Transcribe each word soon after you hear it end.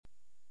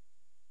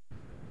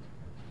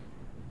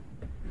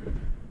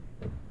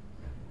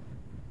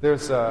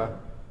There's a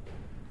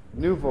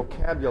new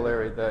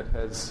vocabulary that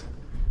has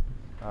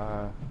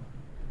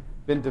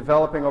been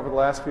developing over the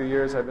last few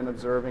years. I've been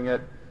observing it.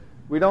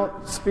 We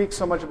don't speak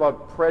so much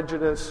about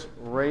prejudice,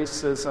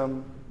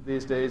 racism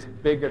these days,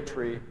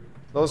 bigotry.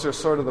 Those are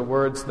sort of the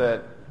words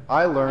that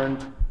I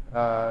learned,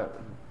 at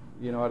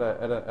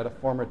a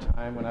former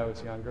time when I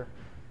was younger.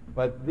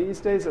 But these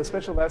days,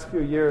 especially the last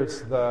few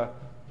years, the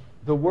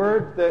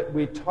word that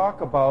we talk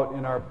about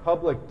in our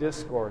public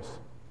discourse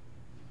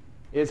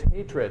is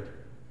hatred.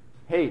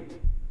 Hate.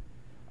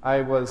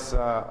 I was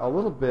a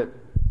little bit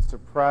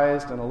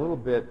surprised and a little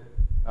bit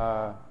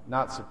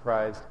not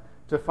surprised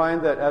to find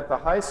that at the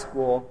high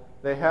school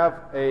they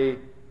have a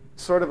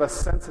sort of a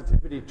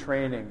sensitivity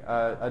training,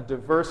 a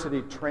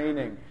diversity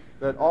training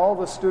that all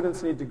the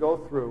students need to go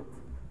through,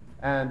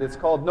 and it's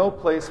called No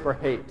Place for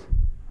Hate.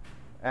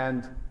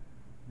 And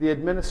the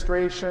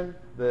administration,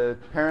 the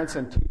parents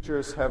and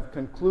teachers have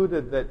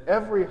concluded that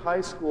every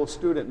high school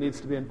student needs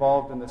to be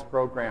involved in this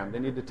program. They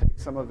need to take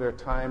some of their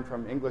time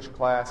from English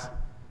class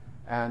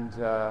and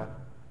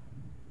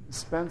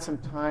spend some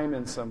time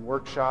in some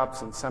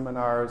workshops and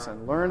seminars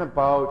and learn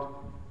about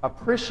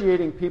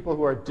appreciating people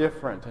who are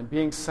different and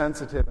being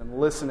sensitive and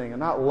listening and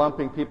not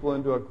lumping people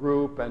into a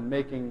group and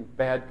making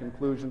bad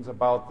conclusions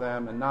about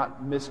them and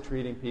not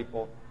mistreating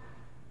people.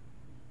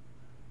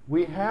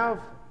 We have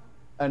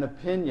an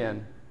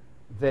opinion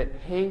that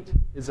hate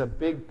is a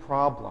big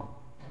problem,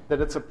 that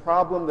it's a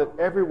problem that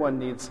everyone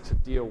needs to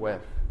deal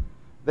with,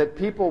 that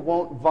people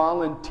won't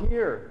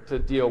volunteer to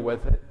deal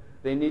with it.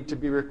 They need to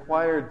be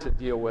required to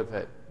deal with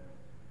it.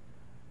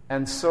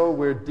 And so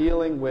we're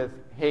dealing with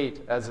hate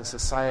as a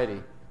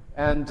society.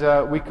 And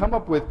we come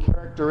up with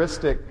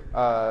characteristic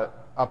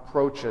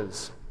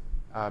approaches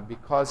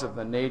because of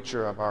the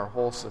nature of our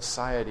whole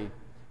society.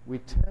 We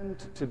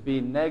tend to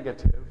be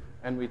negative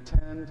and we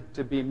tend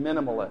to be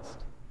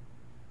minimalist.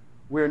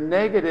 We're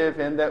negative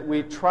in that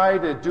we try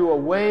to do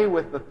away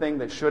with the thing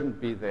that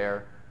shouldn't be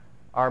there.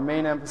 Our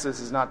main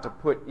emphasis is not to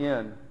put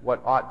in what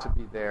ought to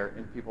be there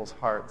in people's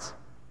hearts,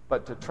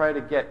 but to try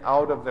to get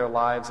out of their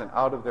lives and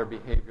out of their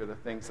behavior the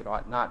things that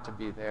ought not to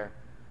be there.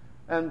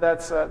 And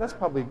that's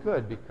probably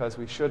good, because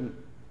we shouldn't,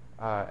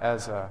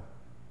 as a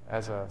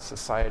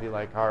society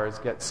like ours,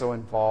 get so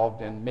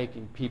involved in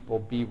making people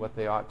be what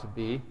they ought to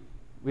be.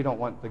 We don't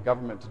want the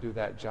government to do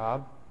that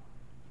job.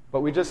 But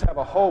we just have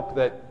a hope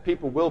that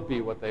people will be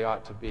what they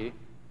ought to be.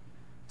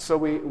 So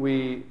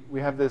we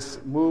have this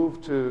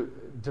move to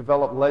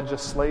develop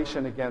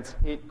legislation against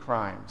hate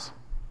crimes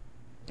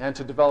and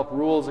to develop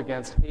rules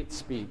against hate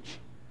speech.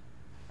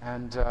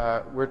 And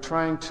we're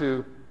trying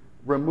to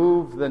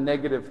remove the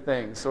negative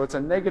things. So it's a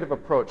negative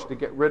approach to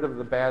get rid of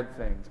the bad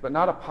things, but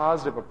not a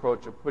positive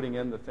approach of putting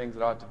in the things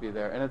that ought to be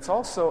there. And it's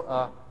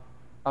also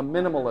a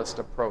minimalist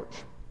approach.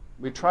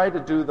 We try to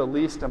do the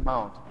least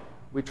amount.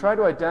 We try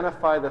to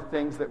identify the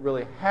things that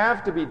really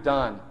have to be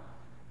done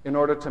in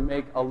order to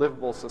make a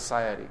livable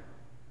society.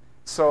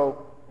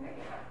 So,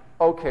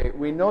 okay,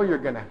 we know you're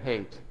going to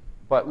hate,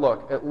 but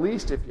look, at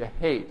least if you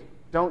hate,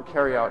 don't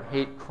carry out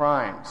hate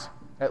crimes.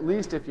 At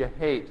least if you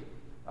hate,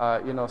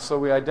 so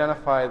we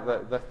identify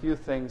the few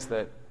things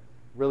that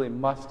really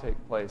must take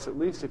place. At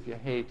least if you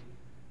hate,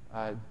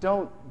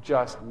 don't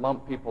just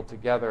lump people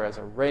together as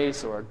a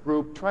race or a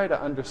group. Try to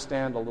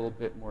understand a little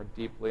bit more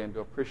deeply and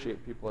to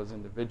appreciate people as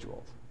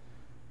individuals.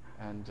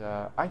 And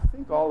I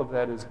think all of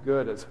that is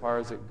good as far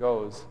as it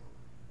goes.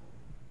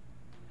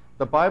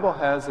 The Bible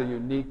has a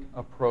unique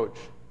approach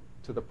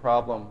to the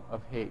problem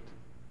of hate.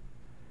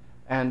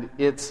 And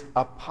it's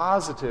a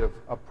positive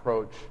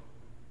approach,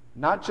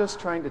 not just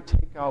trying to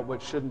take out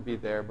what shouldn't be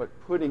there, but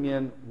putting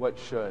in what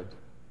should.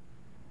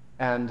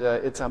 And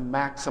it's a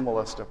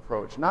maximalist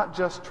approach, not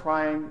just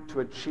trying to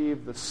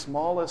achieve the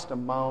smallest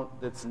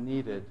amount that's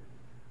needed,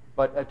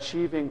 but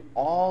achieving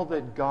all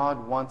that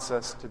God wants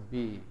us to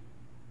be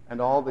and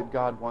all that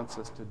God wants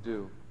us to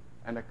do,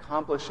 and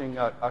accomplishing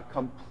a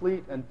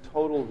complete and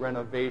total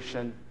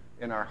renovation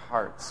in our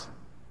hearts.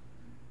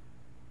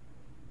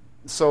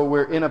 So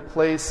we're in a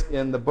place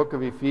in the book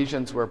of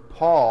Ephesians where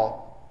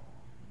Paul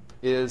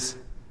is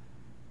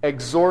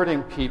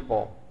exhorting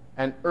people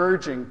and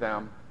urging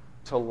them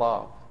to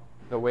love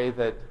the way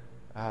that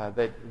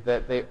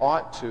they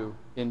ought to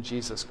in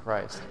Jesus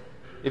Christ.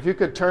 If you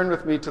could turn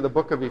with me to the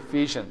book of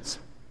Ephesians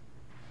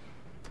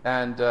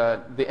and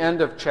the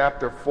end of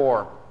chapter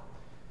 4.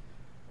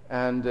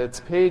 And it's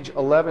page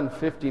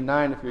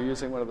 1159 if you're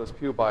using one of those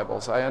Pew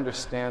Bibles. I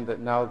understand that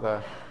now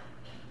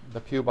the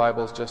Pew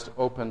Bibles just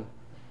open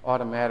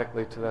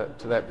automatically to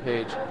that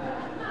page.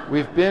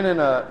 We've been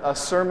in a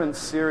sermon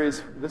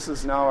series. This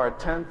is now our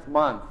 10th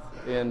month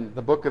in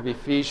the book of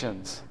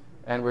Ephesians.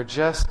 And we're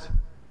just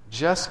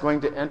going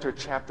to enter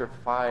chapter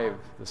 5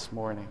 this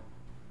morning.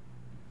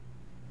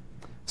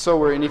 So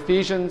we're in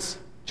Ephesians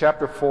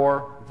chapter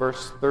 4,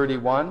 verse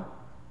 31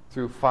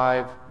 through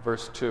 5,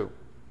 verse 2.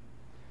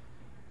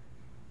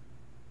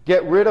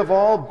 Get rid of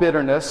all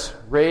bitterness,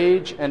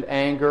 rage and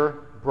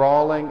anger,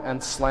 brawling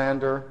and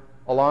slander,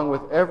 along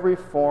with every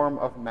form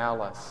of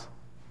malice.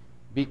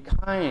 Be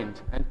kind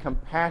and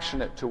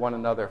compassionate to one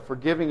another,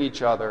 forgiving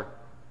each other,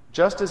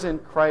 just as in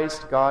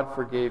Christ God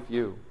forgave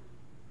you.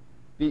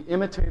 Be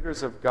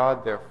imitators of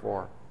God,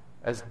 therefore,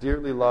 as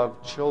dearly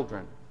loved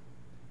children,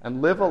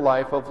 and live a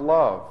life of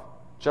love,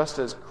 just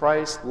as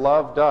Christ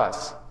loved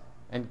us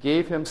and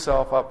gave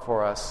himself up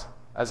for us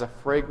as a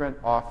fragrant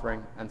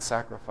offering and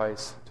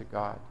sacrifice to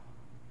God.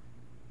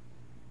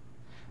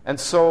 And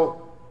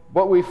so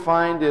what we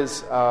find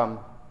is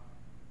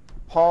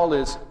Paul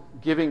is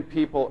giving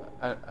people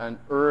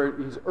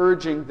he's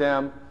urging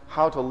them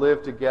how to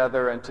live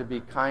together and to be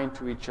kind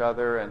to each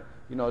other and,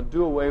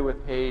 do away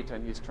with hate,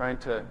 and he's trying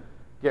to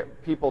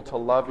get people to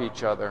love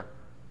each other.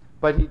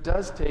 But he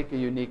does take a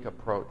unique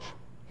approach.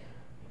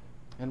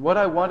 And what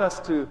I want us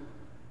to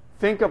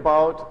think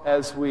about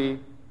as we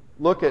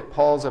look at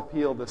Paul's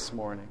appeal this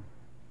morning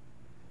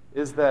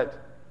is that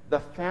the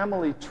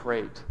family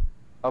trait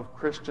of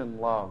Christian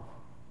love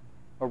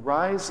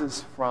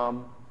arises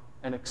from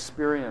an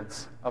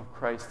experience of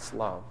Christ's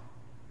love.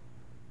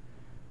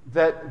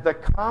 That the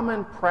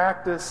common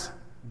practice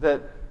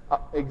that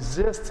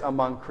exists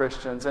among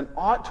Christians and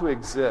ought to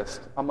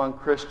exist among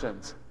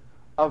Christians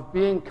of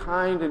being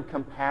kind and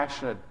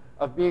compassionate,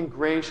 of being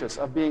gracious,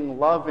 of being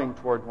loving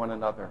toward one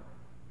another.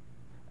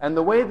 And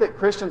the way that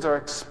Christians are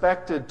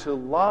expected to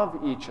love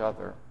each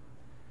other,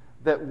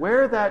 that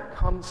where that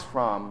comes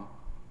from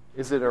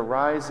is it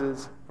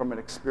arises from an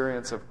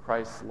experience of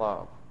Christ's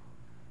love.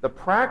 The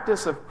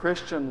practice of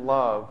Christian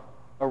love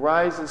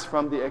arises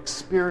from the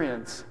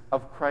experience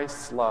of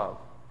Christ's love.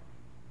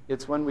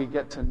 It's when we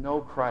get to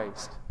know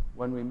Christ,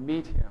 when we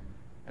meet him,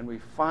 and we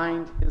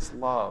find his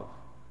love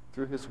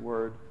through his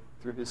word,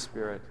 through his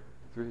Spirit,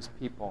 through his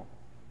people.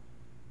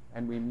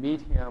 And we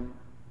meet him,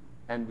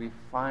 and we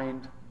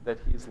find that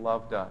he's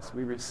loved us.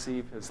 We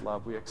receive his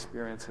love. We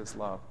experience his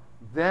love.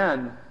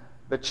 Then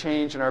the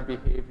change in our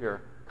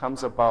behavior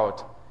comes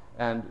about,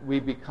 and we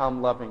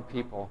become loving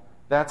people.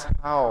 That's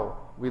how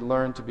we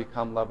learn to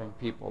become loving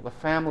people. The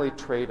family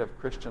trait of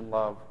Christian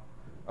love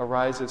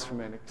arises from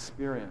an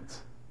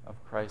experience of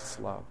Christ's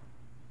love.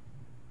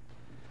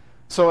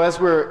 So as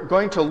we're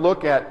going to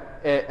look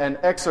at an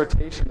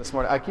exhortation this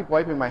morning, I keep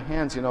wiping my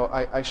hands.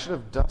 I should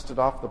have dusted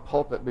off the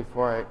pulpit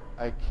before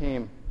I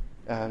came,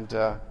 and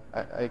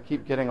I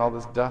keep getting all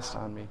this dust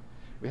on me.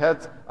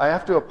 I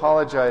have to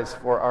apologize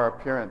for our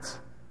appearance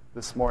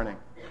this morning.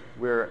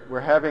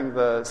 We're having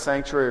the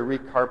sanctuary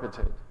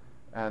recarpeted,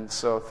 and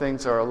so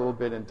things are a little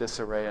bit in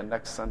disarray, and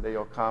next Sunday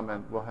you'll come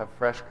and we'll have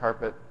fresh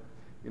carpet.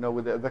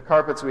 With the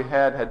carpets we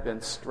had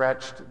been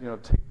stretched,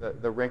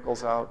 take the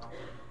wrinkles out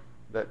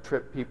that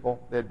trip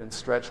people. They had been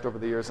stretched over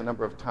the years a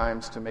number of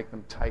times to make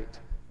them tight,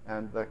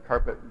 and the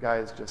carpet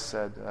guys just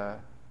said,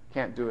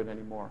 can't do it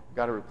anymore.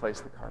 Got to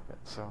replace the carpet.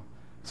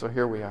 So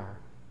here we are.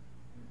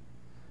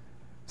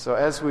 So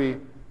as we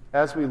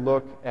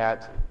look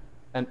at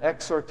an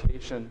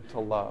exhortation to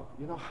love,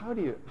 how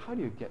do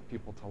you get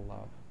people to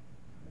love?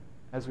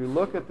 As we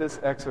look at this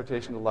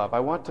exhortation to love,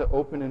 I want to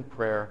open in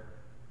prayer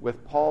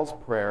with Paul's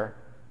prayer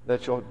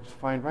that you'll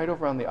find right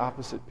over on the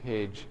opposite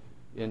page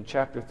in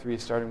chapter 3,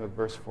 starting with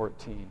verse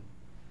 14.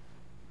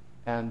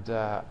 And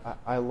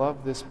I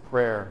love this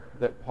prayer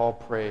that Paul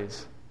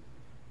prays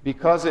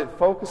because it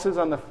focuses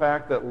on the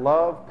fact that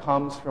love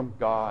comes from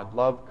God,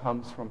 love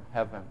comes from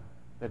heaven,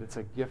 that it's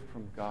a gift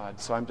from God.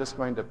 So I'm just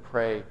going to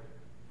pray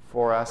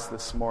for us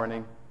this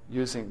morning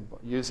using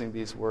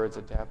these words,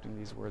 adapting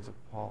these words of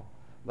Paul.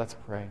 Let's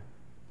pray.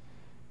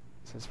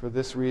 It says, "For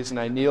this reason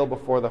I kneel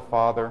before the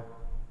Father,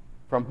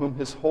 from whom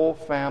his whole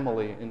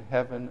family in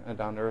heaven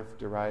and on earth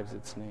derives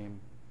its name.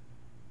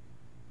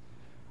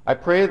 I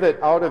pray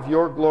that out of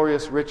your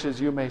glorious riches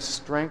you may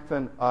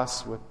strengthen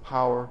us with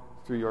power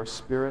through your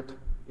Spirit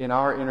in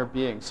our inner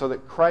being, so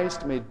that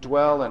Christ may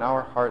dwell in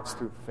our hearts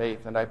through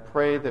faith. And I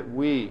pray that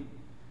we,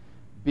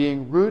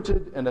 being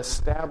rooted and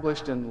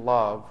established in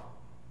love,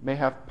 may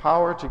have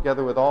power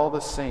together with all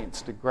the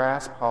saints to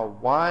grasp how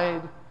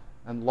wide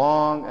and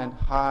long and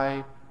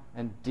high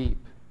and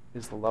deep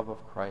is the love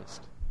of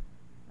Christ,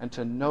 and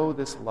to know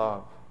this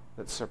love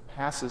that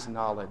surpasses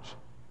knowledge,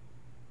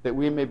 that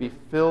we may be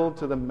filled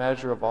to the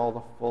measure of all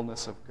the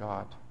fullness of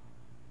God.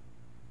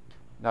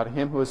 Now to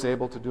him who is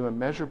able to do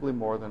immeasurably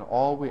more than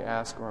all we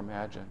ask or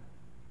imagine,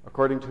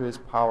 according to his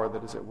power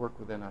that is at work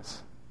within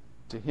us,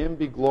 to him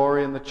be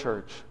glory in the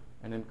church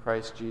and in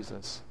Christ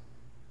Jesus,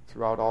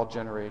 throughout all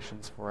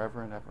generations,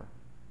 forever and ever.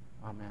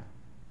 Amen."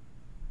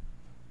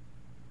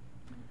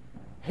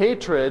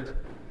 Hatred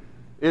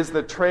is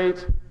the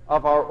trait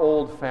of our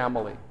old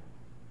family.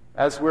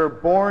 As we're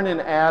born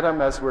in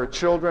Adam, as we're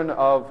children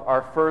of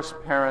our first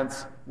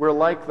parents, we're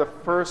like the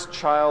first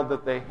child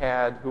that they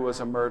had who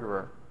was a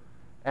murderer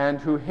and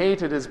who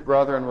hated his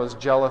brother and was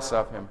jealous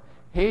of him.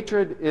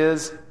 Hatred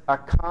is a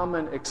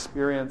common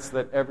experience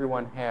that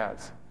everyone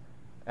has.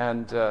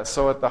 And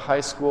so at the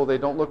high school, they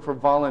don't look for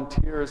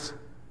volunteers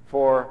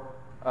for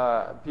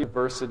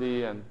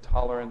diversity and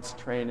tolerance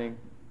training,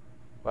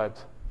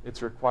 but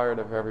it's required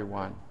of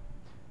everyone.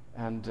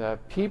 And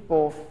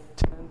people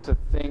tend to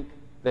think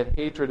that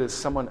hatred is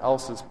someone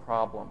else's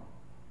problem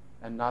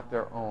and not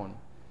their own.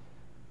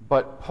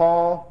 But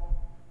Paul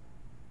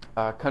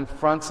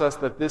confronts us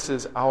that this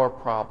is our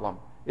problem.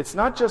 It's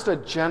not just a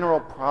general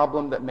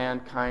problem that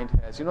mankind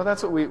has.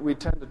 That's what we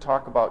tend to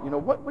talk about.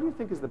 What do you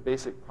think is the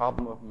basic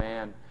problem of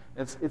man?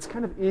 It's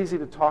kind of easy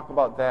to talk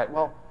about that.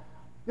 Well,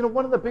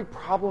 one of the big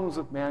problems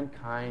with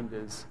mankind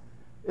is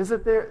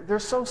that they're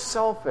so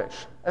selfish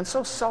and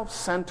so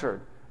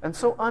self-centered and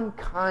so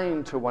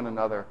unkind to one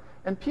another.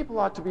 And people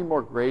ought to be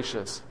more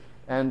gracious.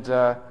 And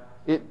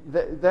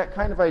that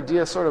kind of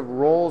idea sort of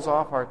rolls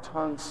off our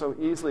tongues so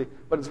easily,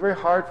 but it's very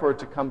hard for it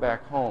to come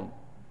back home.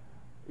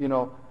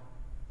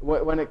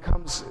 When it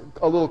comes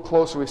a little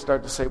closer, we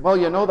start to say, well,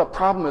 the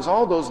problem is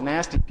all those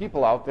nasty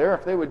people out there.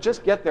 If they would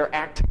just get their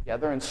act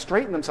together and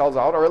straighten themselves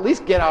out, or at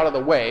least get out of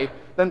the way,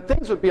 then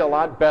things would be a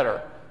lot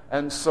better.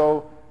 And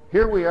so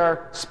here we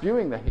are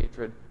spewing the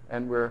hatred,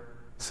 and we're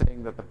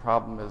saying that the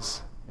problem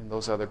is in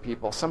those other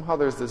people. Somehow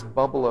there's this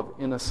bubble of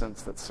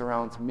innocence that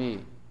surrounds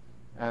me.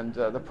 And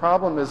the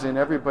problem is in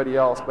everybody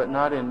else, but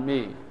not in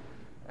me.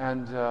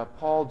 And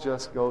Paul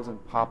just goes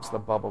and pops the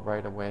bubble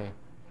right away.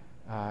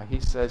 He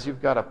says,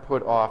 you've got to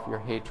put off your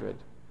hatred.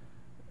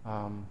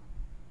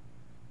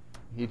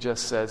 He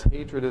just says,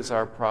 hatred is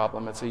our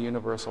problem. It's a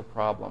universal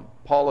problem.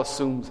 Paul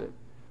assumes it.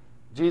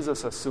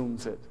 Jesus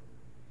assumes it.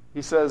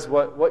 He says,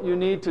 what you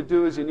need to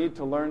do is you need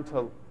to learn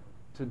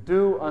to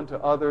do unto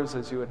others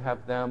as you would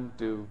have them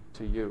do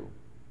to you.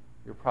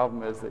 Your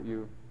problem is that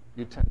you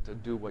tend to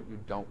do what you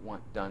don't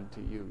want done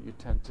to you. You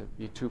tend to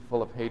be too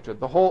full of hatred.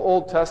 The whole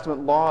Old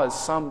Testament law is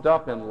summed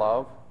up in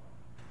love.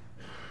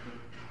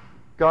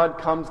 God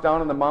comes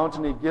down on the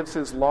mountain, he gives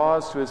his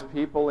laws to his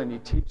people, and he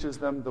teaches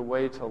them the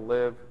way to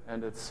live,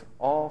 and it's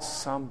all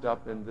summed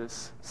up in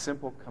this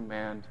simple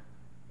command: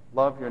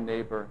 love your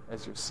neighbor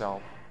as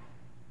yourself,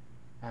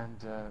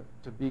 and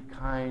to be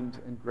kind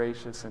and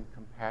gracious and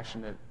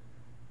compassionate.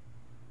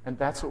 And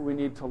that's what we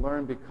need to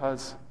learn,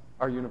 because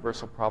our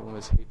universal problem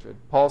is hatred.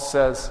 Paul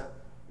says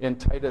in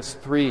Titus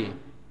 3,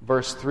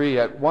 verse 3,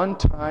 at one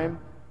time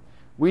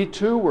we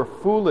too were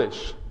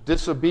foolish,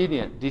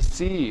 disobedient,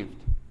 deceived,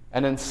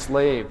 and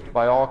enslaved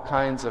by all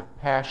kinds of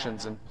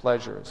passions and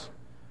pleasures.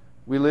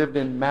 We lived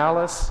in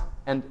malice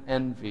and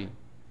envy,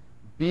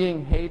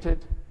 being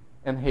hated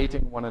and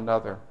hating one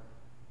another.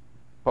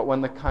 But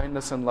when the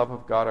kindness and love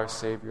of God our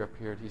Savior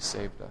appeared, he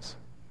saved us.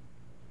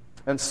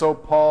 And so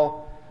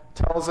Paul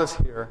tells us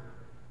here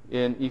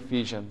in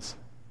Ephesians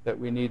that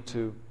we need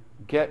to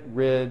get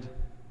rid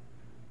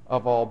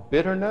of all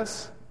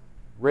bitterness,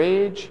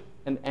 rage,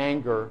 and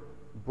anger,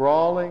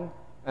 brawling,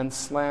 and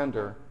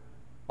slander,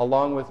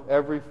 along with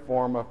every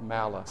form of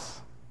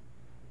malice.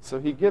 So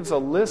he gives a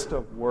list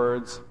of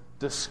words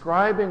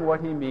describing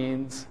what he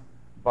means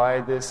by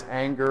this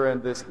anger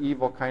and this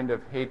evil kind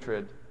of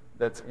hatred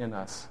that's in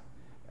us.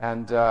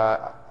 And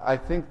I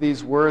think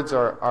these words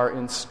are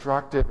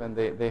instructive, and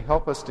they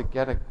help us to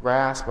get a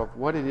grasp of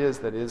what it is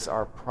that is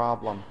our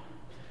problem.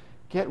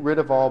 Get rid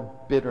of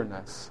all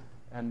bitterness.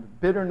 And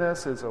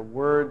bitterness is a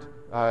word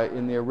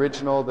in the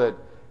original that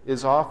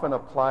is often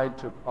applied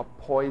to a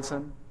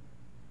poison,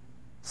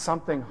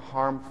 something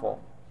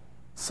harmful,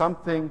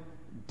 something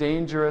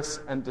dangerous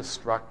and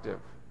destructive.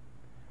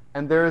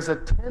 And there is a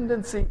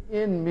tendency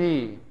in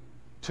me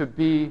to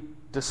be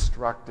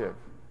destructive,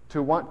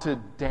 to want to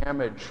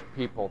damage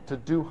people, to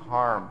do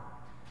harm.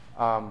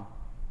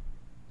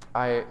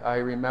 I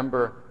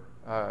remember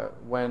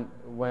when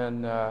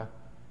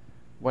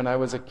I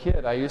was a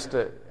kid, I used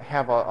to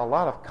have a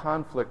lot of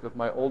conflict with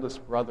my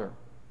oldest brother.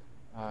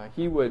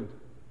 He would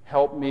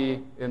help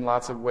me in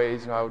lots of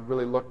ways. I would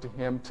really look to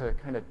him to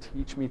kind of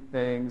teach me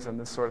things and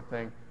this sort of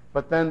thing.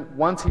 But then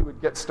once he would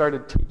get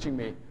started teaching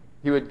me,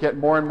 he would get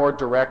more and more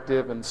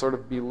directive and sort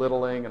of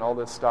belittling and all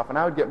this stuff. And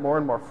I would get more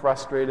and more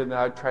frustrated, and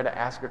I would try to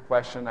ask a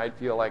question. I'd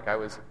feel like I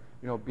was,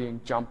 being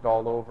jumped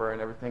all over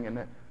and everything. And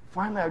then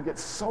finally I would get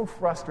so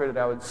frustrated,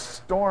 I would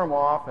storm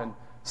off and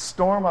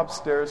storm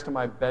upstairs to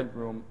my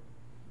bedroom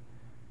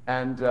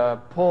and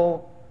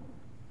pull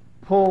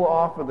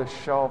off of the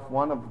shelf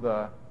one of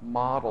the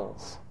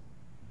models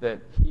that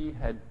he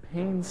had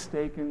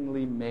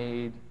painstakingly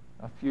made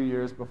a few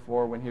years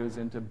before, when he was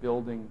into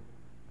building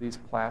these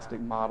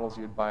plastic models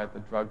you'd buy at the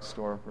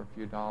drugstore for a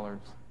few dollars.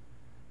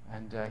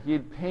 And he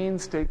had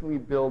painstakingly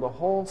built a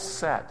whole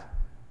set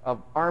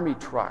of army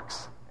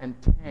trucks and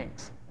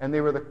tanks, and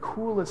they were the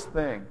coolest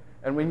thing.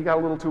 And when he got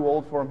a little too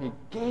old for them, he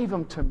gave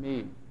them to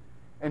me.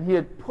 And he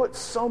had put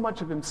so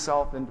much of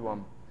himself into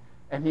them,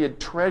 and he had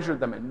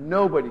treasured them, and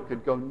nobody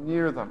could go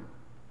near them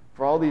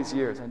for all these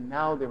years, and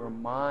now they were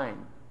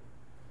mine.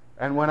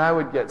 And when I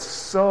would get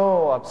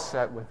so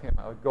upset with him,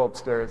 I would go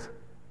upstairs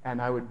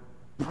and I would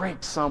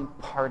break some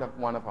part of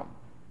one of them.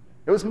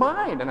 It was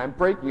mine, and I'm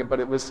breaking it, but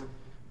it was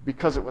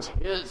because it was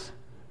his.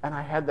 And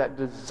I had that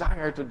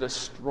desire to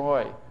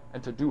destroy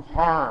and to do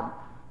harm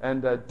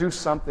and do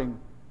something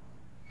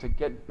to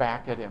get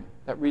back at him.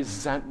 That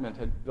resentment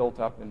had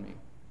built up in me.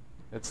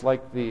 It's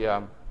like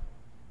the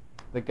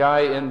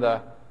guy in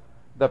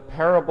the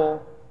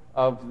parable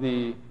of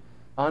the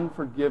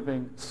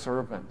unforgiving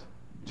servant.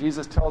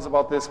 Jesus tells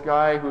about this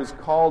guy who's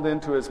called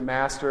into his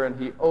master, and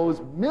he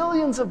owes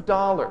millions of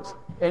dollars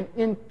and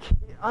in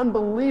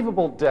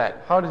unbelievable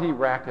debt. How did he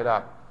rack it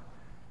up?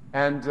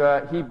 And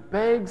he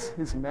begs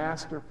his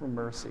master for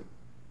mercy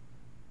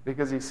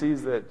because he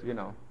sees that,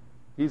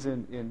 he's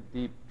in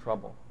deep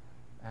trouble.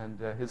 And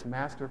his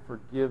master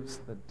forgives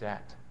the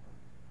debt.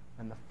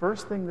 And the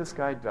first thing this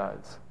guy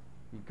does,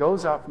 he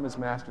goes out from his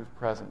master's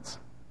presence,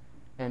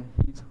 and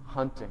he's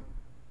hunting.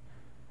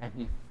 And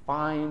he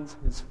finds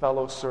his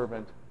fellow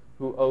servant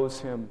who owes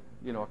him,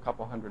 a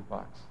couple $100.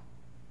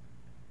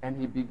 And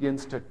he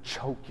begins to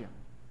choke him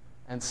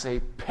and say,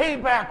 "Pay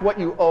back what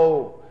you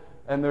owe."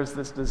 And there's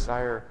this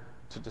desire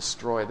to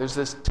destroy. There's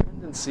this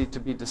tendency to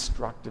be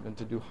destructive and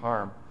to do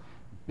harm.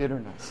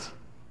 Bitterness.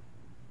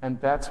 And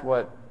that's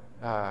what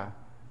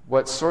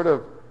sort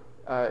of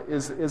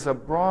is a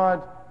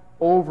broad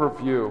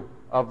overview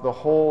of the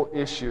whole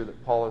issue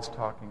that Paul is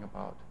talking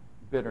about.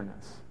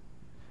 Bitterness.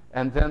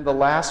 And then the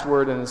last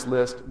word in his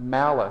list,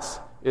 malice,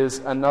 is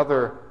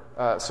another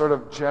sort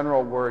of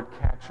general word,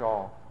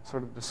 catch-all,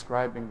 sort of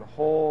describing the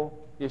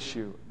whole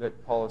issue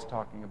that Paul is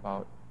talking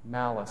about.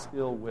 Malice,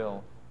 ill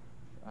will,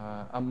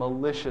 a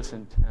malicious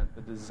intent,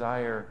 the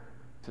desire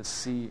to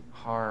see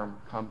harm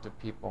come to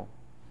people.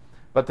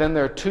 But then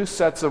there are two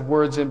sets of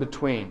words in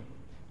between.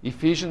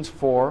 Ephesians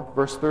 4,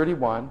 verse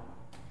 31,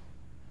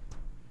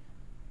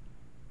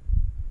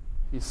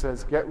 he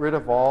says, "Get rid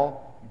of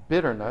all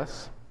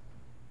bitterness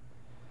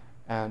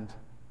and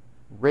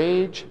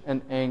rage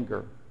and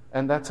anger."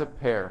 And that's a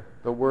pair.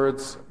 The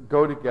words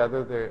go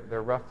together.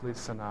 They're roughly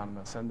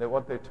synonymous. And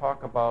what they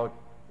talk about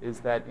is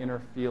that inner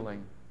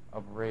feeling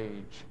of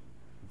rage,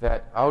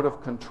 that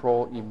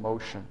out-of-control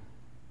emotion.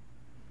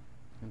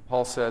 And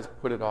Paul says,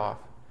 put it off.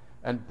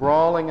 And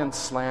brawling and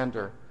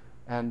slander.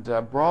 And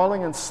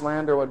brawling and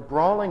slander, what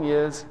brawling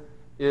is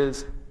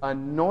a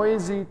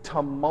noisy,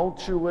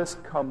 tumultuous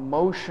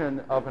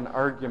commotion of an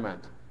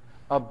argument.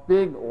 A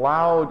big,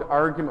 loud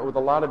argument with a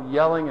lot of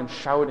yelling and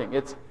shouting.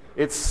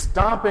 It's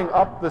stomping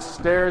up the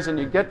stairs, and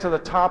you get to the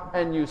top,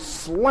 and you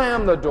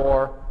slam the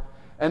door,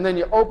 and then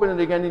you open it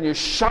again, and you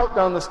shout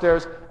down the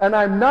stairs, "And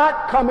I'm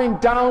not coming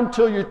down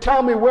till you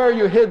tell me where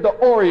you hid the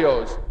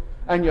Oreos."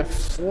 And you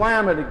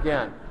slam it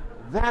again.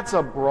 That's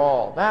a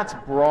brawl. That's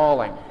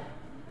brawling.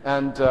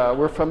 And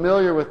we're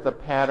familiar with the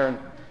pattern,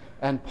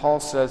 and Paul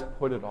says,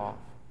 put it off.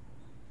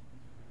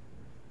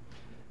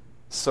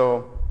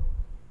 So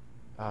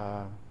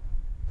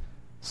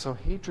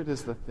hatred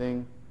is the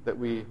thing that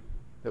we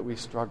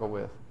struggle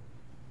with.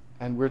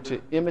 And we're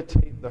to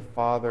imitate the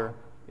Father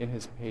in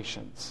his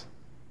patience.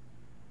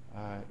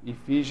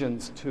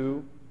 Ephesians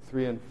 2,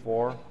 3 and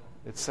 4,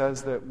 it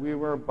says that we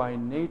were by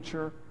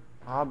nature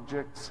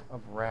objects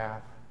of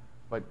wrath,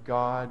 but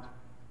God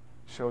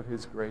showed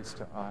his grace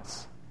to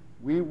us.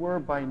 We were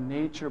by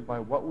nature, by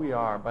what we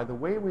are, by the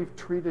way we've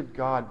treated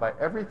God, by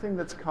everything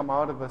that's come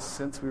out of us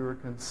since we were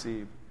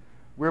conceived.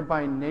 We're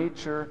by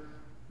nature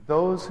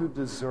those who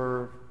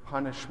deserve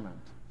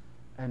punishment.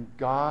 And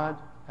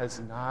God has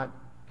not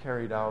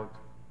carried out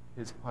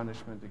his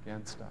punishment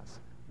against us.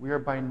 We are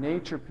by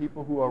nature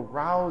people who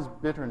arouse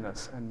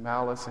bitterness and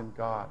malice in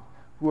God,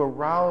 who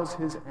arouse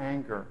his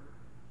anger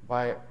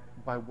by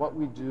what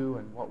we do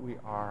and what we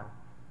are.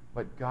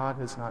 But God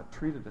has not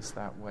treated us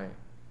that way.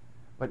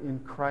 But in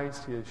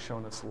Christ he has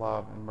shown us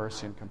love and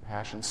mercy and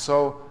compassion.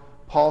 So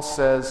Paul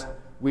says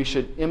we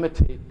should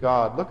imitate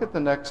God. Look at the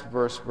next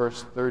verse,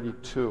 verse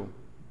 32.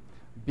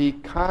 "Be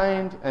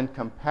kind and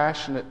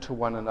compassionate to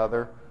one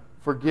another,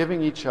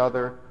 forgiving each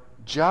other,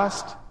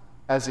 just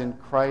as in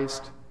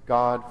Christ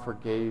God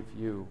forgave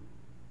you."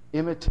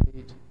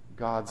 Imitate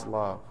God's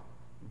love.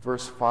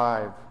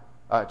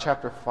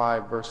 Chapter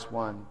 5, verse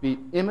 1. "Be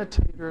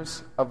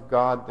imitators of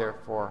God,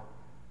 therefore,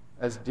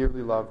 as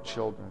dearly loved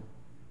children."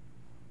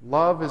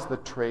 Love is the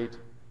trait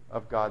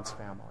of God's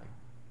family.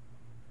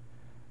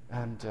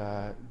 And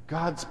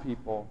God's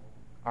people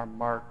are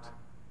marked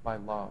by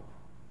love.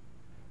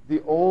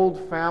 The old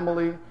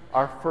family,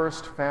 our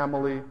first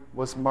family,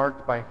 was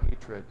marked by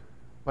hatred.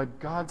 But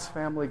God's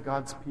family,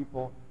 God's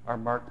people, are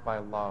marked by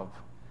love.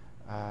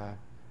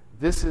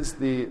 This is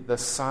the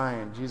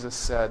sign. Jesus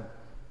said,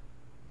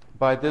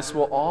 "By this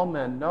will all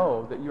men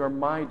know that you are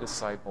my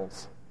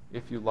disciples,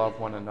 if you love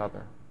one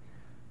another."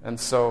 And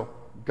so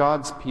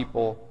God's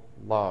people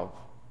love.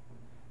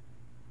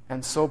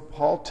 And so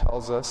Paul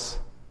tells us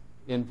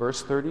in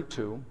verse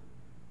 32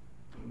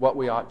 what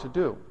we ought to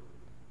do.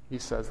 He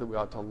says that we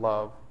ought to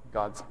love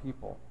God's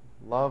people,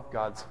 love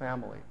God's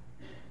family.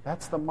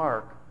 That's the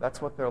mark.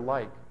 That's what they're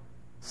like.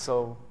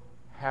 So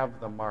have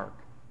the mark.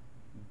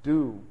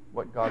 Do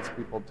what God's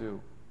people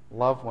do.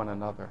 Love one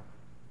another.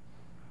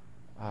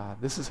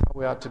 This is how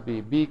we ought to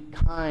be. Be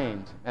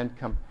kind and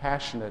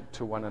compassionate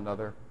to one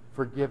another,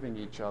 forgiving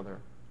each other.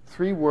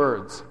 3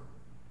 words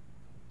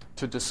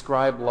to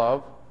describe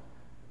love.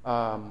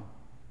 That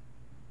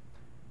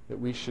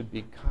we should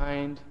be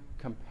kind,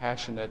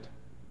 compassionate,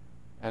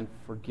 and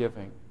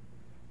forgiving.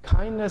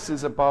 Kindness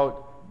is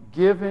about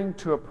giving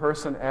to a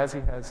person as he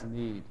has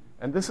need.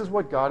 And this is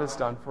what God has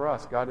done for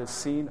us. God has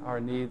seen our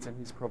needs, and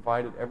He's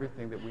provided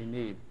everything that we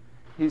need.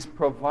 He's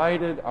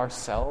provided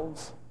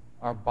ourselves,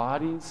 our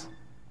bodies,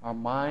 our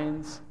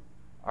minds,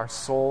 our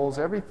souls,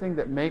 everything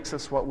that makes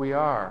us what we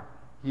are.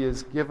 He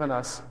has given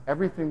us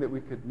everything that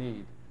we could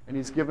need. And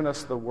He's given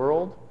us the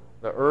world,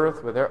 the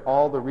earth, with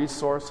all the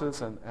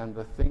resources and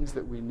the things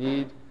that we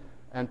need,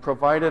 and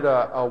provided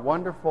a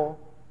wonderful,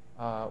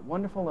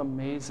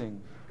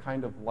 amazing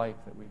kind of life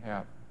that we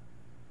have.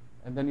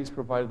 And then He's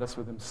provided us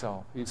with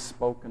Himself. He's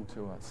spoken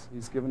to us.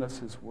 He's given us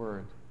His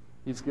word.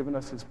 He's given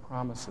us His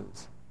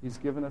promises. He's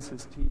given us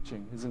His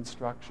teaching, His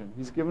instruction.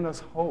 He's given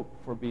us hope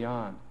for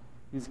beyond.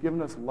 He's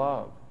given us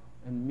love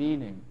and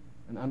meaning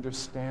and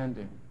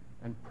understanding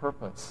and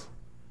purpose.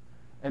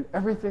 And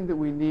everything that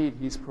we need,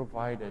 He's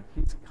provided.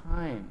 He's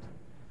kind.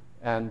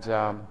 And,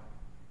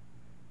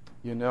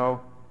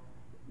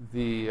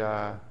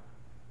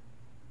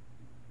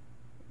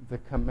 the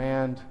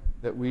command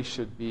that we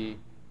should be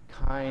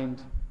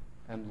kind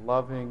and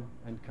loving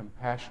and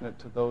compassionate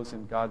to those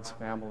in God's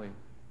family,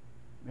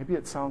 maybe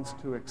it sounds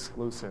too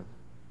exclusive.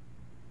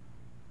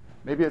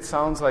 Maybe it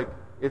sounds like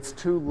it's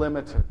too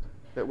limited,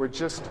 that we're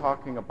just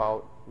talking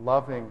about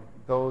loving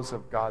those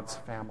of God's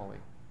family.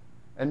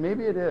 And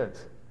maybe it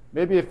is.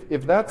 Maybe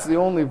if that's the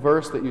only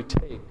verse that you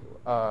take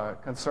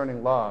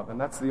concerning love, and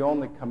that's the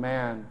only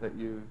command that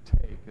you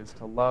take, is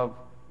to love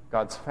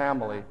God's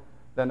family,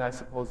 then I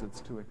suppose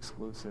it's too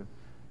exclusive.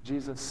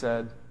 Jesus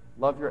said,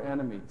 love your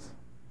enemies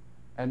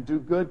and do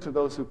good to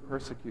those who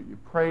persecute you.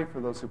 Pray for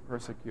those who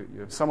persecute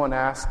you. If someone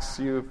asks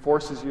you,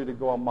 forces you to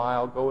go a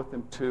mile, go with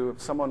them 2.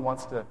 If someone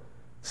wants to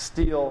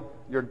steal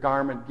your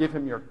garment, give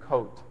him your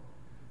coat.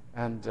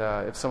 And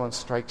if someone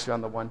strikes you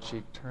on the one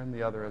cheek, turn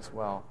the other as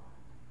well.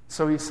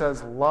 So he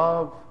says,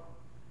 love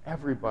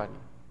everybody.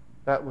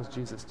 That was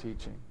Jesus'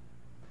 teaching.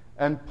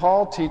 And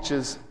Paul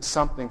teaches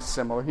something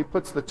similar. He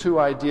puts the two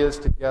ideas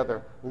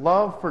together.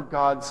 Love for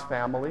God's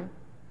family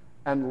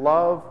and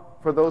love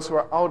for those who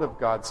are out of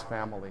God's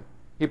family.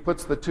 He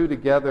puts the two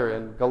together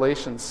in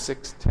Galatians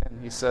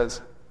 6:10. He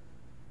says,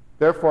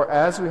 therefore,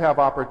 as we have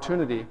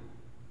opportunity,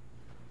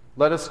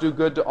 let us do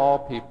good to all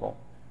people,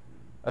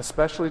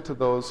 especially to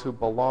those who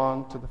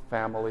belong to the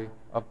family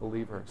of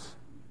believers.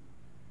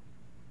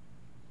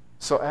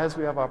 So as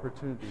we have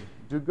opportunity,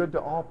 do good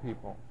to all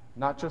people,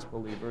 not just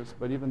believers,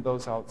 but even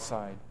those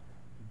outside.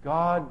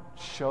 God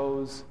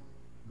shows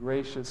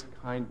gracious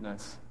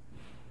kindness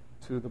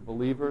to the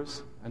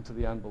believers and to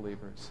the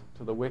unbelievers,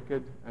 to the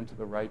wicked and to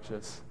the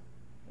righteous.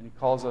 And He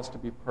calls us to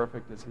be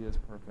perfect as He is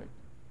perfect.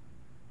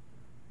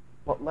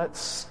 But let's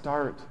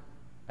start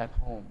at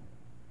home.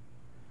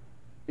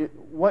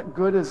 What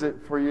good is it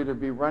for you to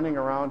be running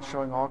around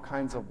showing all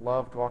kinds of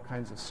love to all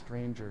kinds of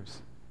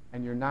strangers,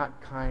 and you're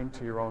not kind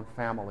to your own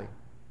family?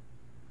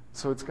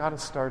 So it's got to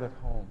start at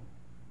home.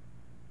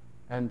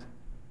 And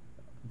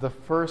the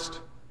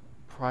first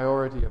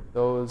priority of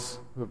those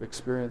who have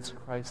experienced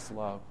Christ's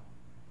love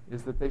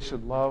is that they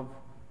should love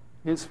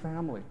His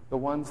family, the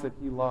ones that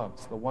He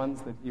loves, the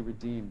ones that He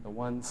redeemed, the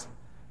ones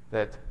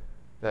that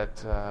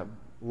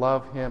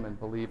love Him and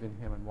believe in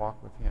Him and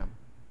walk with Him.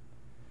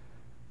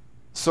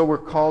 So we're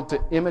called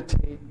to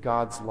imitate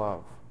God's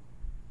love.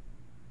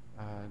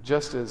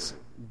 Just as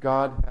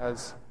God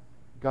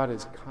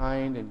is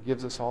kind and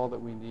gives us all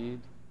that we need,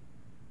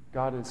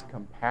 God is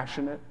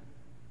compassionate.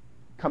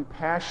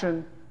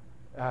 Compassion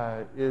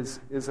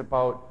is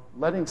about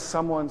letting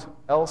someone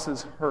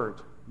else's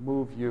hurt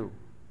move you.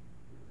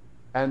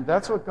 And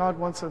that's what God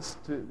wants us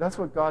to, that's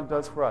what God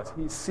does for us.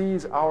 He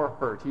sees our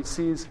hurt. He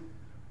sees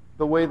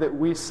the way that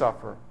we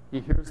suffer. He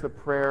hears the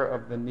prayer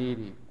of the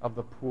needy, of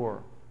the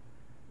poor.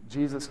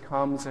 Jesus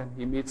comes and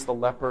He meets the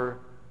leper.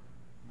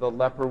 The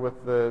leper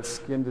with the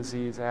skin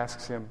disease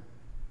asks Him,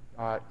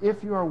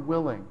 if you are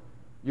willing,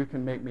 you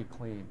can make me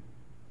clean.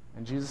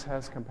 And Jesus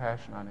has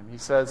compassion on him. He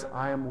says,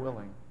 I am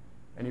willing.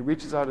 And He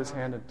reaches out His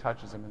hand and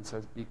touches him and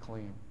says, be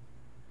clean.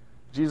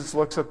 Jesus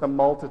looks at the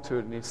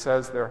multitude and He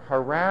says they're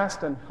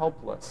harassed and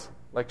helpless,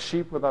 like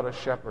sheep without a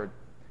shepherd.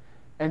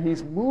 And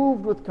He's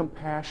moved with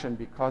compassion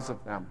because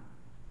of them.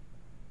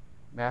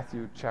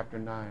 Matthew chapter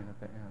 9 at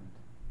the end.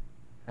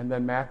 And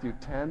then Matthew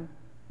 10,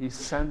 He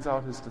sends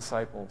out His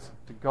disciples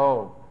to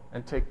go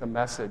and take the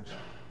message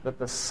that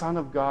the Son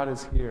of God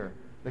is here.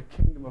 The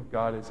kingdom of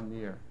God is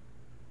near.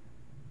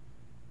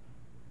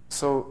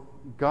 So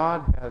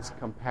God has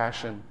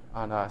compassion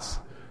on us,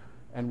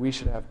 and we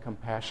should have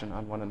compassion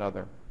on one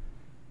another.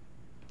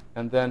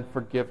 And then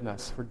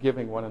forgiveness,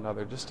 forgiving one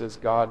another, just as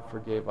God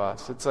forgave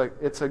us.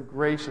 It's a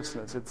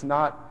graciousness. It's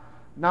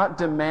not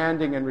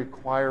demanding and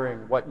requiring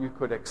what you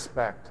could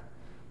expect,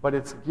 but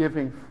it's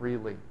giving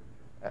freely.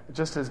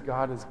 Just as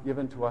God has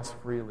given to us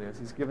freely, as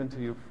He's given to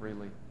you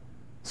freely,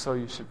 so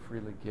you should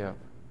freely give.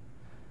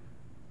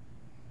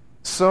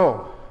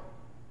 So,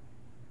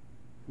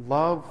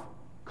 love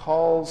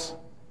calls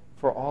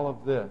for all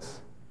of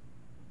this.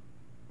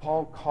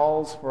 Paul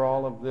calls for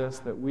all of this,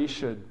 that we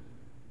should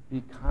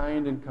be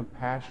kind and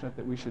compassionate,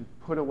 that we should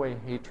put away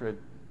hatred.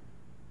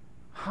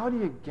 How do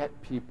you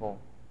get people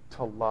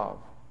to love?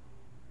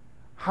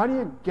 How do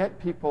you get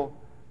people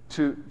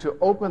to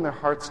open their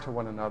hearts to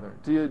one another?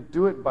 Do you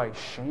do it by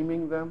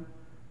shaming them?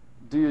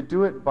 Do you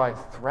do it by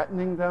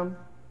threatening them?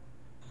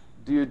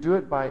 Do you do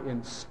it by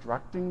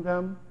instructing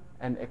them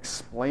and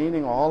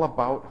explaining all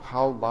about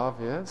how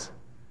love is?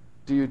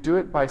 Do you do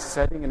it by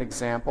setting an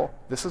example?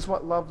 This is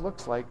what love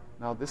looks like.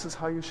 Now this is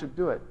how you should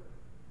do it.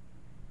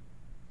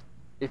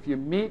 If you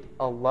meet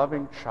a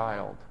loving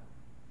child,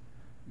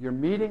 you're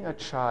meeting a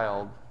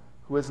child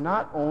who has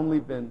not only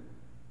been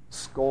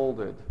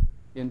scolded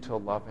into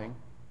loving,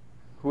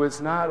 who has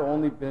not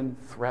only been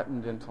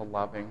threatened into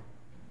loving.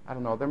 I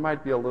don't know, there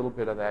might be a little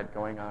bit of that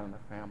going on in the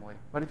family.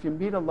 But if you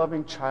meet a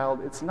loving child,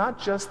 it's not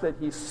just that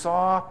he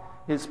saw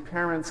his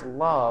parents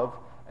love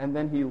and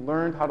then he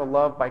learned how to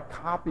love by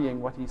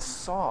copying what he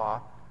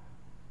saw,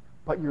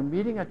 but you're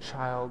meeting a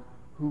child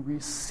who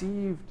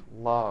received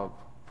love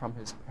from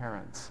his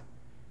parents.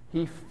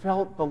 He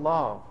felt the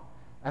love,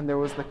 and there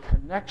was the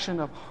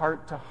connection of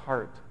heart to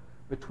heart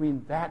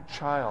between that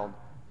child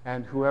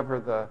and whoever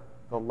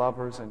the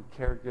lovers and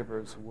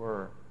caregivers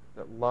were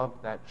that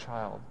loved that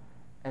child.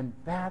 And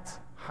that's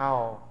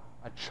how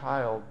a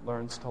child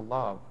learns to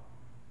love.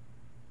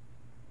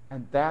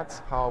 And that's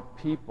how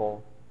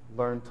people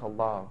learn to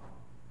love.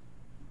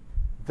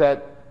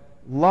 That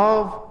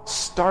love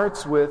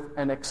starts with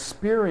an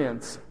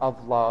experience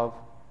of love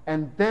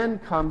and then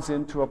comes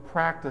into a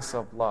practice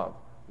of love.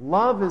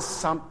 Love is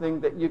something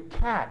that you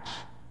catch.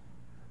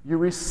 You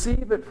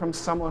receive it from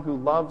someone who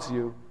loves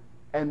you,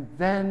 and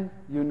then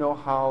you know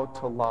how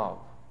to love.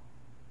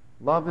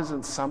 Love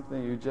isn't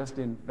something you just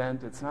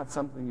invent. It's not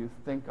something you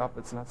think up.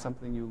 It's not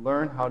something you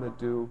learn how to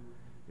do.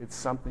 It's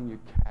something you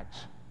catch.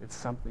 It's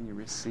something you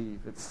receive.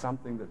 It's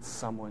something that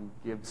someone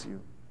gives you.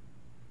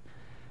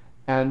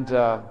 And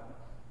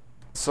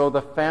so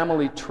the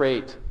family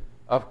trait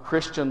of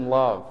Christian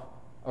love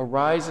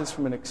arises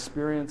from an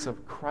experience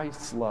of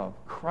Christ's love.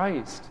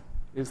 Christ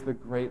is the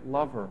great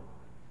lover,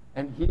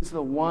 and he's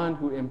the one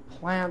who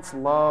implants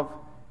love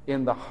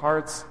in the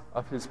hearts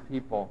of his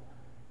people.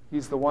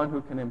 He's the one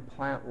who can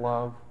implant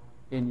love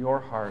in your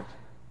heart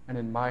and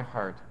in my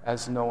heart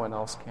as no one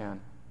else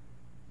can.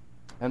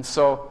 And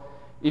so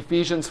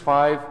Ephesians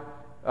 5,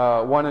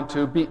 1 and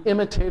 2, be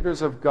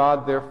imitators of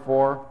God,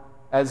 therefore,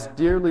 as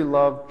dearly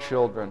loved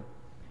children.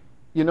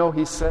 You know,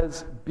 he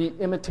says, be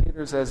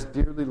imitators as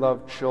dearly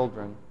loved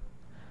children.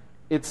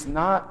 It's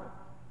not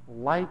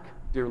like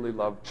dearly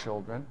loved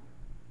children,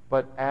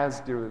 but as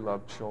dearly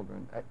loved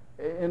children.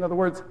 In other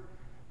words,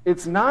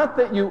 it's not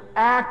that you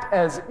act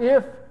as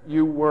if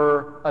you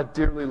were a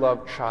dearly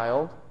loved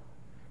child.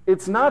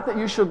 It's not that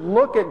you should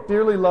look at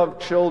dearly loved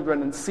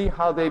children and see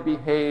how they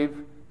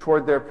behave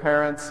toward their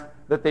parents,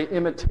 that they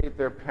imitate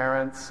their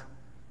parents,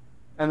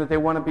 and that they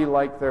want to be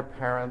like their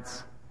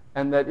parents,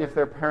 and that if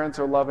their parents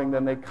are loving,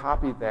 then they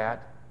copy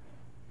that.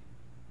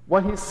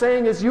 What he's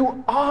saying is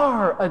you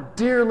are a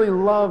dearly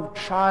loved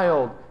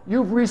child.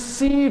 You've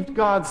received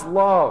God's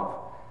love.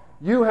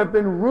 You have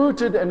been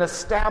rooted and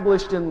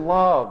established in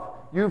love.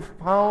 You've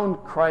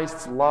found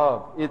Christ's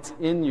love. It's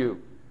in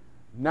you.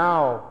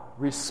 Now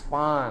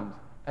respond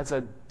as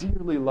a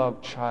dearly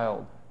loved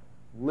child.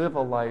 Live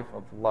a life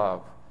of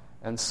love.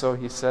 And so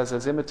he says,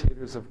 as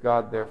imitators of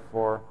God,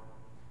 therefore,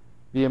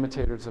 be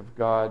imitators of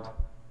God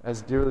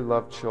as dearly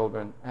loved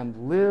children,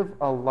 and live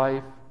a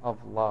life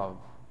of love.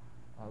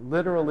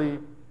 Literally,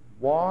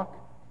 walk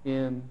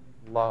in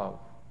love.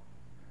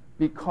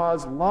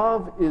 Because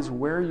love is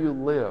where you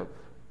live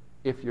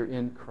if you're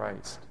in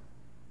Christ.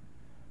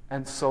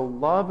 And so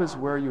love is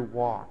where you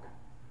walk.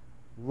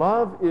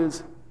 Love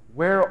is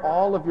where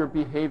all of your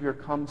behavior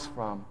comes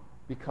from,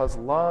 because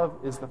love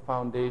is the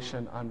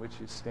foundation on which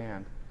you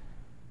stand.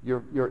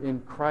 You're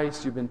in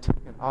Christ. You've been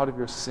taken out of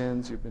your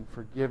sins. You've been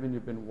forgiven.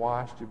 You've been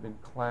washed. You've been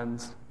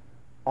cleansed.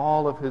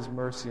 All of his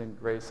mercy and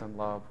grace and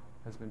love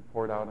has been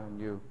poured out on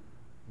you.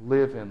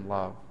 Live in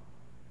love.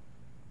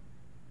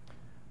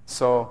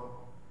 So,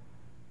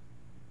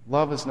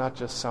 love is not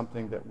just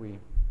something that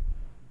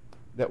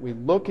we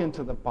look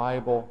into the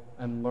Bible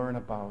and learn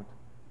about,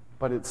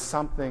 but it's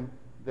something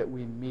that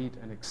we meet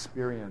and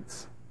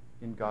experience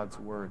in God's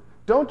Word.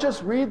 Don't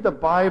just read the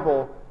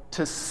Bible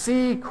to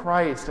see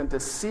Christ and to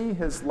see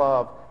his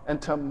love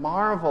and to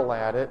marvel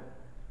at it.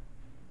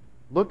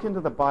 Look into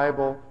the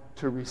Bible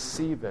to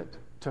receive it,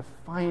 to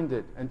find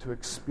it, and to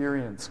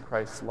experience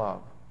Christ's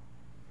love.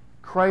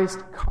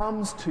 Christ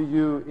comes to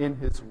you in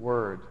his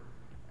Word.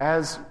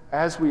 As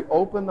we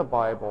open the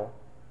Bible,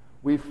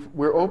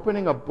 we're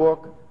opening a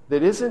book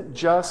that isn't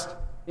just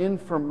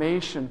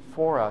information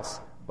for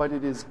us, but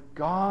it is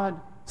God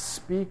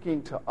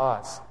speaking to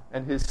us,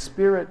 and his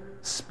Spirit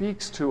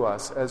speaks to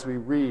us as we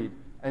read,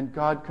 and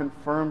God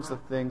confirms the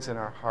things in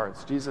our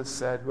hearts. Jesus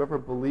said, whoever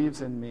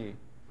believes in me,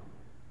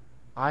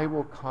 I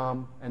will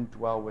come and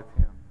dwell with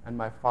him, and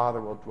my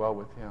Father will dwell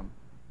with him.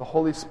 The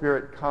Holy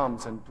Spirit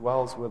comes and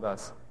dwells with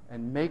us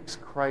and makes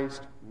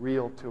Christ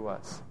real to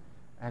us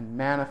and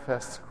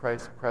manifests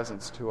Christ's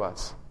presence to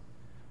us.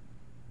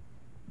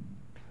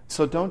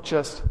 So don't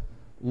just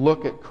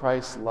look at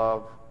Christ's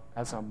love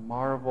as a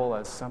marvel,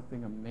 as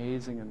something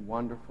amazing and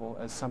wonderful,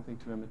 as something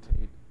to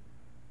imitate.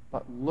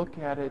 but look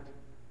at it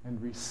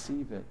and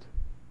receive it.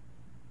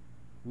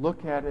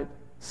 Look at it,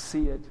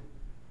 see it,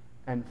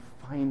 and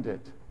find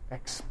it.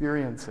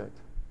 Experience it.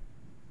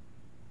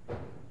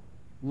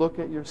 Look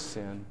at your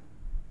sin.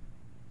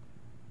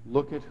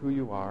 Look at who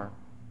you are.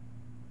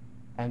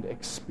 And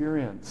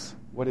experience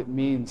what it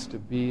means to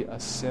be a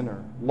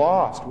sinner,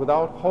 lost,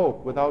 without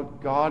hope,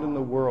 without God in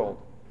the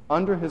world,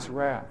 under his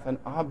wrath, an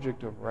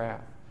object of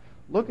wrath.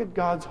 Look at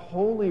God's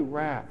holy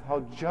wrath,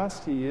 how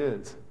just he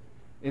is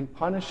in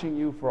punishing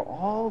you for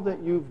all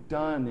that you've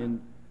done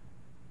in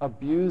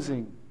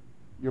abusing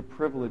your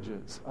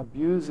privileges,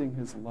 abusing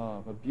his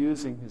love,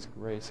 abusing his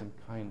grace and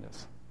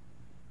kindness.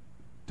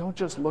 Don't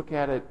just look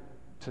at it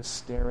to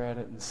stare at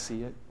it and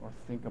see it or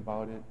think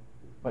about it,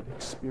 but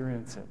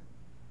experience it.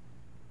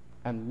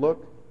 And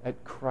look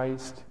at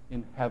Christ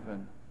in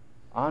heaven,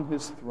 on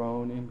his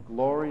throne, in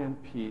glory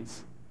and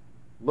peace,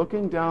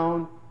 looking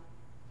down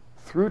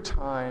through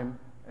time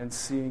and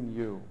seeing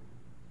you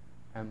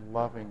and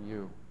loving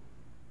you.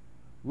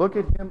 Look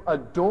at him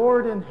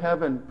adored in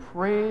heaven,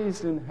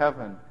 praised in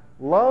heaven,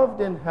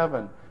 loved in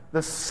heaven,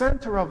 the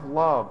center of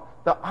love,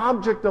 the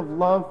object of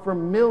love for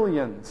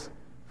millions,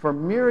 for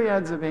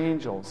myriads of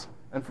angels,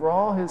 and for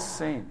all his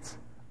saints,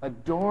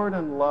 adored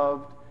and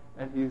loved,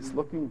 and he's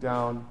looking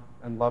down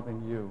and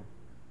loving you.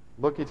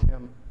 Look at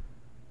him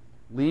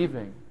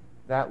leaving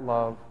that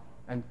love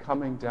and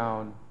coming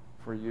down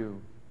for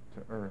you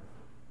to earth.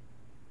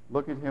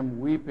 Look at him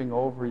weeping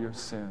over your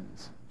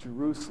sins.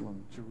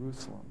 Jerusalem,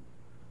 Jerusalem,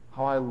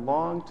 how I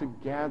long to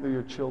gather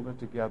your children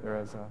together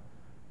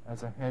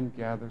as a hen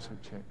gathers her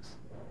chicks.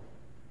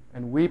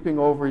 And weeping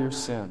over your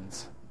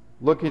sins.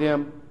 Look at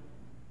him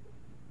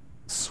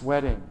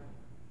sweating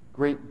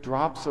great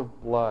drops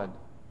of blood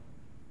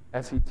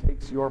as he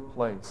takes your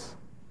place,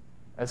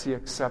 as he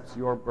accepts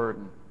your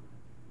burden.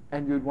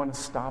 And you'd want to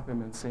stop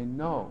him and say,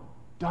 no,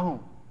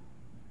 don't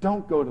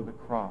go to the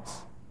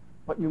cross.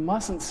 But you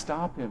mustn't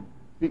stop him,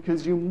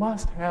 because you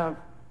must have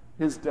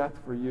his death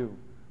for you.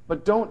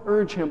 But don't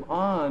urge him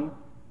on,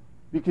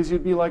 because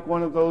you'd be like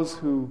one of those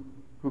who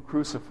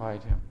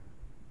crucified him.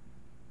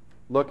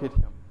 Look at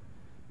him.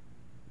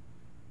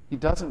 He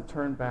doesn't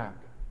turn back.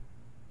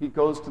 He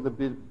goes to the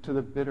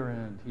bitter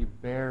end. He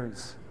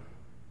bears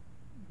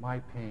my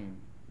pain,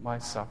 my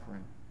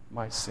suffering,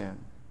 my sin,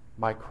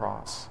 my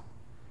cross.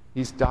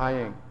 He's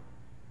dying.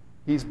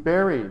 He's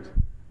buried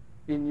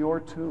in your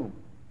tomb.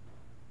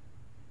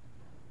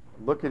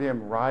 Look at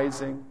him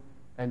rising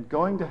and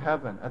going to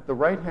heaven at the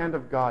right hand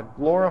of God,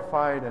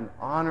 glorified and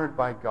honored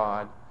by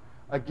God,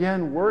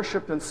 again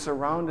worshipped and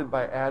surrounded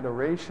by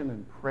adoration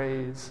and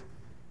praise,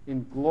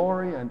 in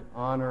glory and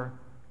honor,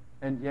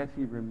 and yet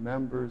he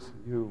remembers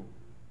you.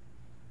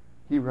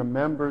 He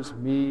remembers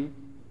me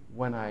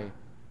when I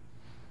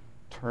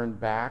turn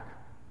back,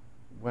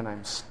 when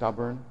I'm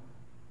stubborn,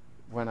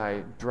 when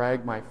I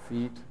drag my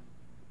feet,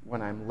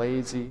 when I'm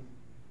lazy,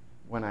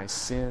 when I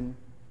sin.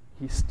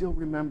 He still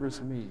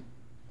remembers me,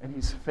 and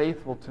he's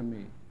faithful to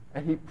me,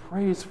 and he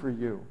prays for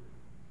you.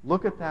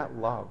 Look at that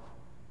love,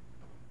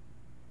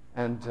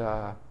 and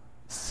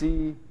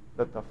see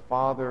that the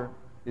Father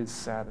is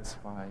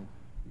satisfied.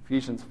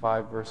 Ephesians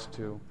 5, verse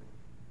 2,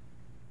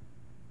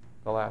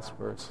 the last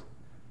verse.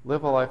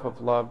 Live a life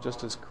of love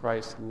just as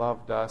Christ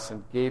loved us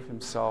and gave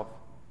himself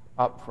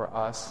up for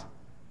us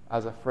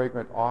as a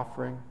fragrant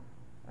offering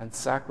and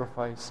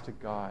sacrifice to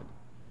God.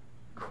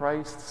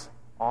 Christ's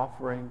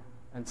offering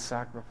and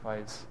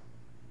sacrifice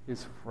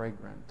is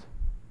fragrant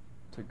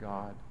to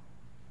God.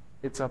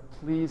 It's a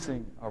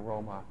pleasing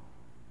aroma.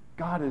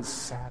 God is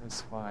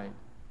satisfied.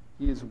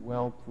 He is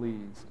well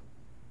pleased.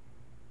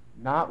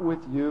 Not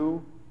with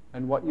you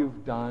and what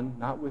you've done,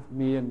 not with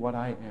me and what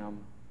I am.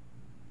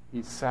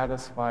 He's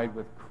satisfied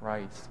with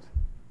Christ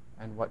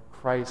and what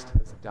Christ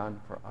has done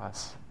for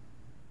us.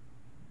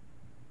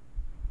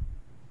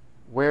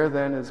 Where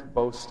then is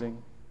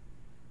boasting?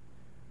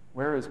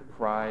 Where is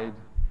pride?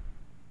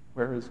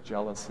 Where is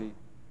jealousy?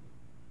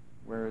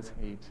 Where is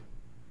hate?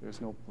 There's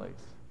no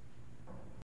place.